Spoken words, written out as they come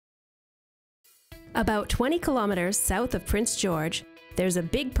About 20 kilometers south of Prince George, there's a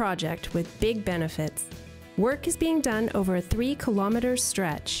big project with big benefits. Work is being done over a 3-kilometer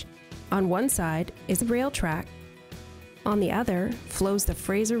stretch. On one side is a rail track. On the other flows the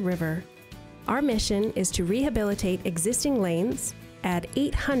Fraser River. Our mission is to rehabilitate existing lanes, add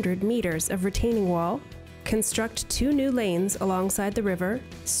 800 meters of retaining wall, construct 2 new lanes alongside the river,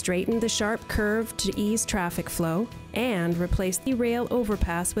 straighten the sharp curve to ease traffic flow, and replace the rail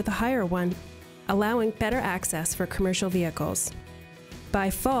overpass with a higher one, allowing better access for commercial vehicles. By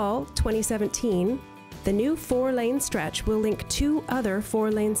fall 2017, the new 4-lane stretch will link 2 other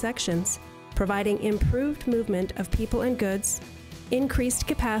 4-lane sections, providing improved movement of people and goods, increased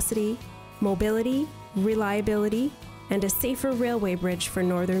capacity, mobility, reliability, and a safer railway bridge for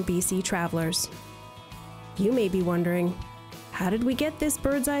northern BC travelers. You may be wondering, how did we get this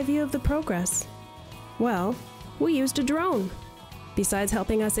bird's eye view of the progress? Well, we used a drone. Besides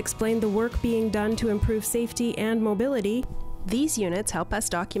helping us explain the work being done to improve safety and mobility, these units help us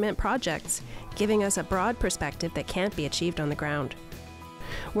document projects, giving us a broad perspective that can't be achieved on the ground.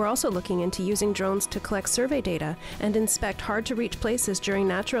 We're also looking into using drones to collect survey data and inspect hard-to-reach places during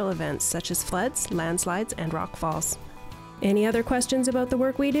natural events such as floods, landslides, and rock falls. Any other questions about the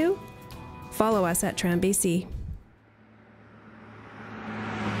work we do? Follow us at TramBC.